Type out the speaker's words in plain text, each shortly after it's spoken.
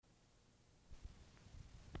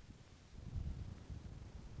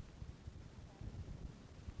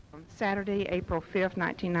Saturday, April 5th,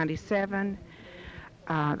 1997,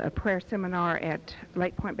 a prayer seminar at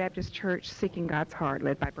Lake Point Baptist Church, Seeking God's Heart,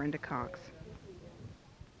 led by Brenda Cox.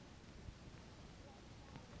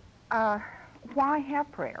 Why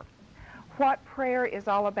have prayer? What prayer is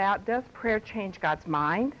all about? Does prayer change God's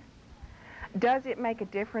mind? Does it make a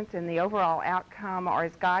difference in the overall outcome, or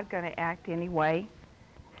is God going to act anyway?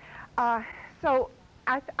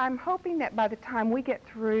 I'm hoping that by the time we get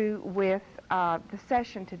through with the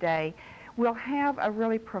session today, we'll have a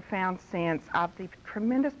really profound sense of the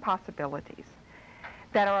tremendous possibilities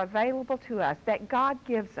that are available to us, that God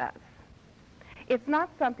gives us. It's not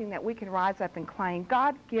something that we can rise up and claim.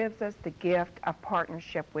 God gives us the gift of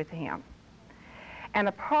partnership with Him. And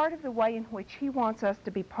a part of the way in which He wants us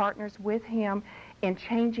to be partners with Him in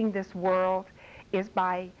changing this world is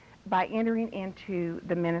by entering into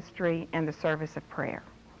the ministry and the service of prayer.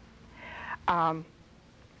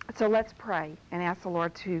 So let's pray and ask the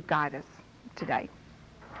Lord to guide us today.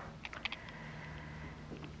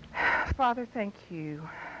 Father, thank you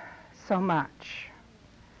so much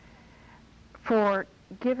for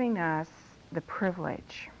giving us the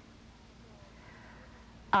privilege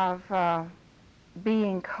of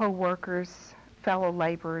being co-workers, fellow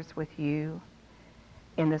laborers with you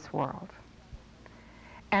in this world,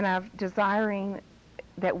 and of desiring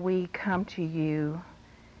that we come to you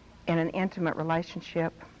in an intimate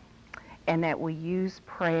relationship, and that we use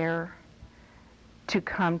prayer to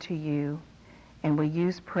come to you, and we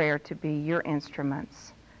use prayer to be your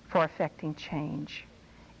instruments for effecting change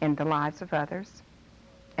in the lives of others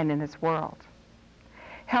and in this world.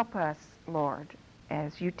 Help us, Lord,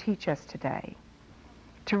 as you teach us today,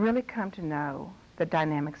 to really come to know the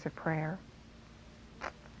dynamics of prayer.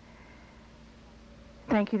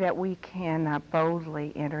 Thank you that we can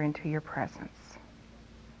boldly enter into your presence.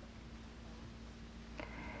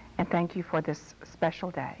 And thank you for this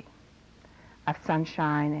special day of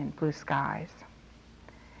sunshine and blue skies,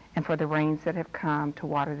 and for the rains that have come to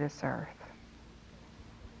water this earth.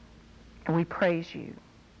 And we praise you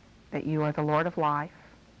that you are the Lord of life.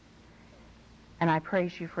 And I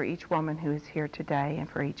praise you for each woman who is here today and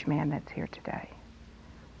for each man that's here today.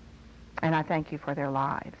 And I thank you for their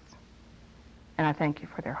lives. And I thank you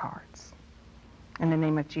for their hearts. In the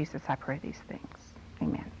name of Jesus, I pray these things.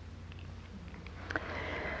 Amen.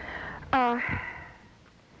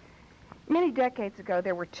 Many decades ago,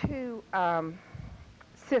 there were two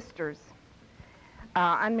sisters,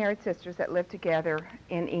 unmarried sisters, that lived together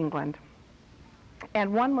in England.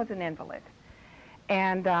 And one was an invalid.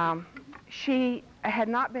 And she had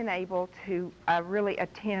not been able to really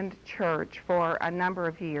attend church for a number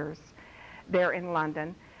of years there in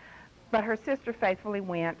London. But her sister faithfully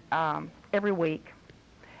went every week.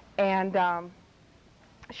 And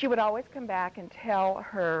she would always come back and tell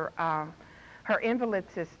her invalid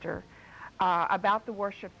sister about the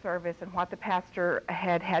worship service and what the pastor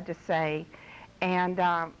had to say. And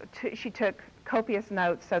she took copious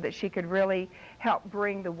notes so that she could really help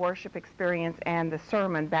bring the worship experience and the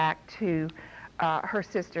sermon back to her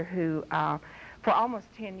sister, who for almost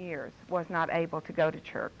 10 years was not able to go to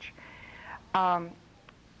church.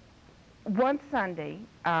 One Sunday,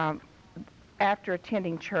 after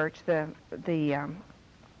attending church, the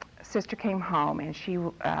sister came home, and she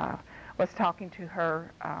was talking to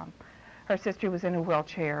her sister, who was in a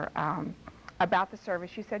wheelchair, about the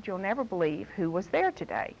service. She said, "You'll never believe who was there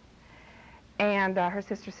today." And her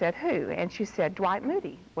sister said, "Who?" And she said, "Dwight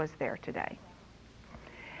Moody was there today."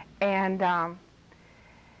 And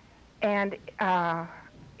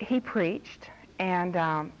he preached, and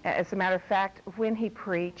as a matter of fact, when he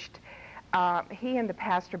preached, he and the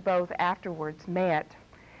pastor both afterwards met,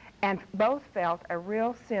 and both felt a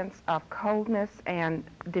real sense of coldness and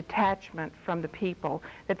detachment from the people,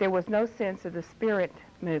 that there was no sense of the Spirit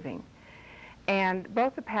moving. And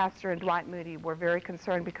both the pastor and Dwight Moody were very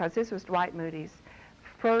concerned, because this was Dwight Moody's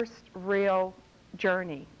first real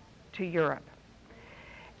journey to Europe.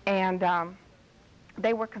 And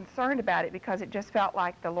they were concerned about it, because it just felt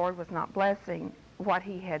like the Lord was not blessing what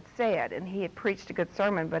he had said. And he had preached a good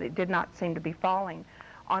sermon, but it did not seem to be falling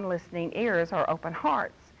on listening ears or open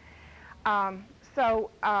hearts. The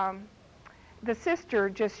sister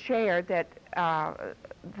just shared that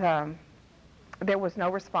there was no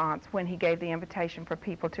response when he gave the invitation for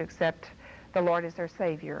people to accept the Lord as their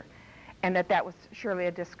Savior, and that was surely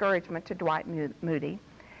a discouragement to Dwight Moody.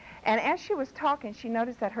 And as she was talking, she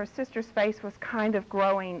noticed that her sister's face was kind of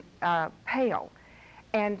growing pale.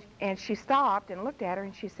 And she stopped and looked at her,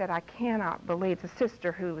 and she said, "I cannot believe," the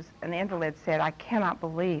sister, who was an invalid, said, "I cannot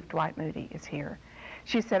believe Dwight Moody is here."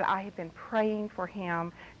 She said, "I have been praying for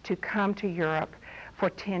him to come to Europe for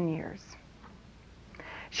 10 years.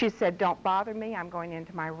 She said, don't bother me. I'm going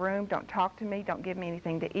into my room. Don't talk to me. Don't give me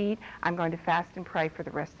anything to eat. I'm going to fast and pray for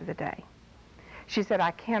the rest of the day. She said,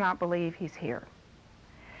 I cannot believe he's here.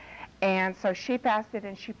 And so she fasted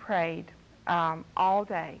and she prayed all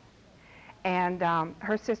day. And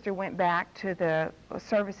her sister went back to the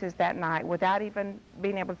services that night without even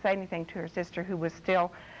being able to say anything to her sister, who was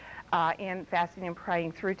still in fasting and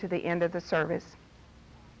praying through to the end of the service.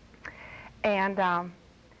 And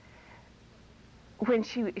when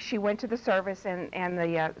she went to the service, and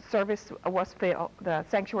the service was filled, the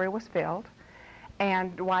sanctuary was filled,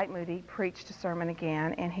 and Dwight Moody preached a sermon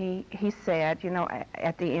again, and he said, you know,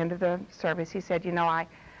 at the end of the service, he said, you know,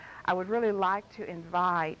 I would really like to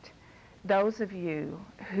invite those of you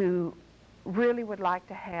who really would like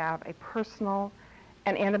to have a personal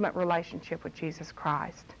and intimate relationship with Jesus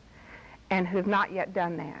Christ, and who have not yet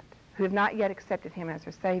done that, who have not yet accepted him as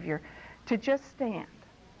their Savior, to just stand.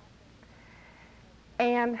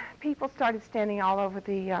 And people started standing all over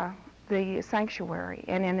the sanctuary,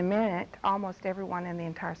 and in a minute, almost everyone in the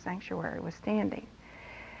entire sanctuary was standing.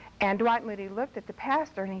 And Dwight Moody looked at the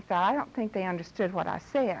pastor, and he thought, I don't think they understood what I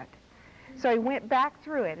said. So he went back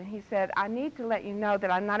through it, and he said, I need to let you know that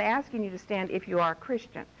I'm not asking you to stand if you are a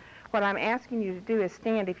Christian. What I'm asking you to do is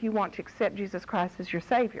stand if you want to accept Jesus Christ as your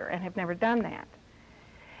Savior and have never done that.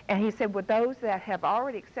 And he said, with those that have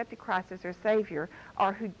already accepted Christ as their Savior,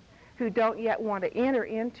 or who don't yet want to enter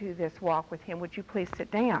into this walk with him, would you please sit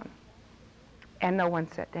down? And no one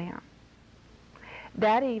sat down.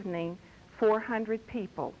 That evening, 400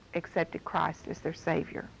 people accepted Christ as their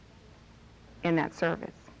Savior in that service.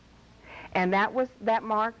 And that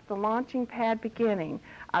marked the launching pad beginning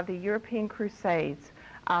of the European Crusades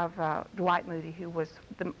of Dwight Moody, who was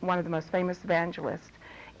one of the most famous evangelists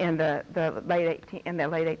in the late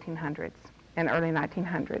 1800s and early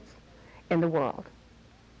 1900s in the world.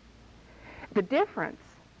 The difference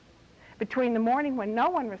between the morning when no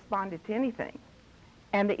one responded to anything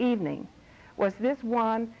and the evening was this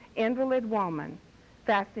one invalid woman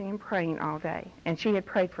fasting and praying all day. And she had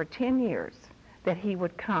prayed for 10 years that he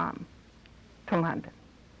would come to London.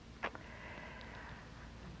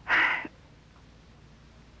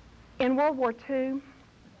 In World War II,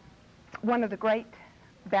 one of the great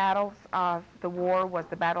battles of the war was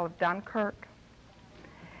the Battle of Dunkirk.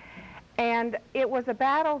 And it was a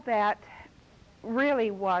battle that really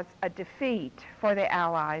was a defeat for the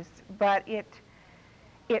Allies, but it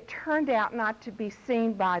turned out not to be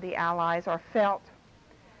seen by the Allies or felt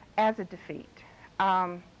as a defeat.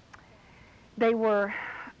 They were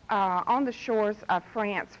on the shores of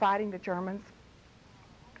France fighting the Germans,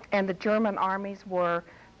 and the German armies were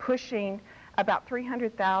pushing about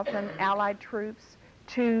 300,000 Allied troops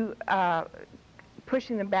to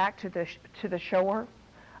pushing them back to the shore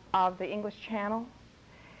of the English Channel.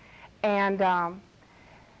 And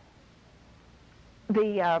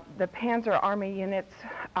the Panzer Army units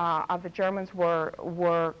of the Germans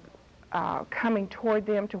were coming toward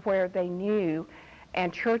them to where they knew,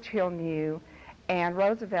 and Churchill knew, and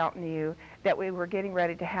Roosevelt knew, that we were getting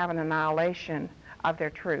ready to have an annihilation of their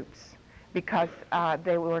troops, because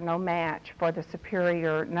they were no match for the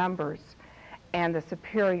superior numbers and the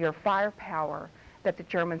superior firepower that the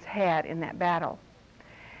Germans had in that battle.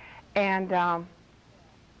 And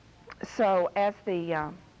so as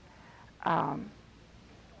the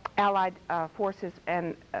Allied forces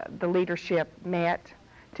and the leadership met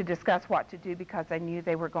to discuss what to do, because they knew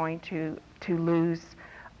they were going to lose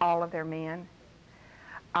all of their men,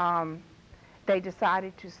 they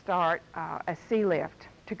decided to start a sea lift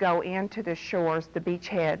to go into the shores, the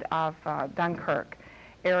beachhead of Dunkirk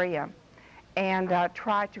area, and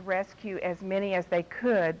try to rescue as many as they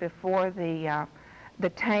could before the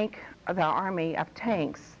army of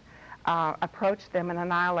tanks approached them and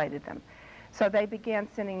annihilated them. So they began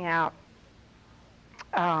sending out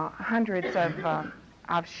hundreds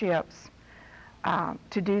of ships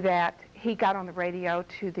to do that. He got on the radio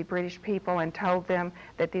to the British people and told them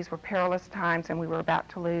that these were perilous times and we were about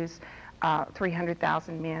to lose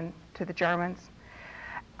 300,000 men to the Germans.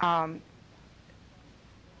 The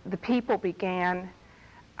people began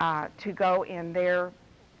to go in their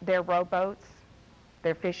rowboats,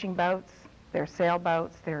 their fishing boats, their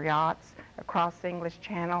sailboats, their yachts across the English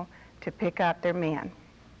Channel to pick up their men.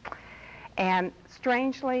 And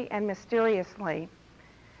strangely and mysteriously,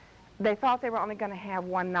 they thought they were only going to have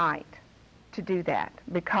one night to do that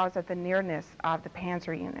because of the nearness of the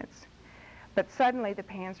Panzer units. But suddenly the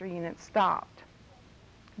Panzer units stopped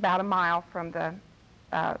about a mile from the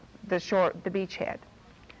shore, the beachhead.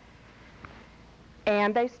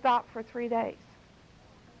 And they stopped for 3 days.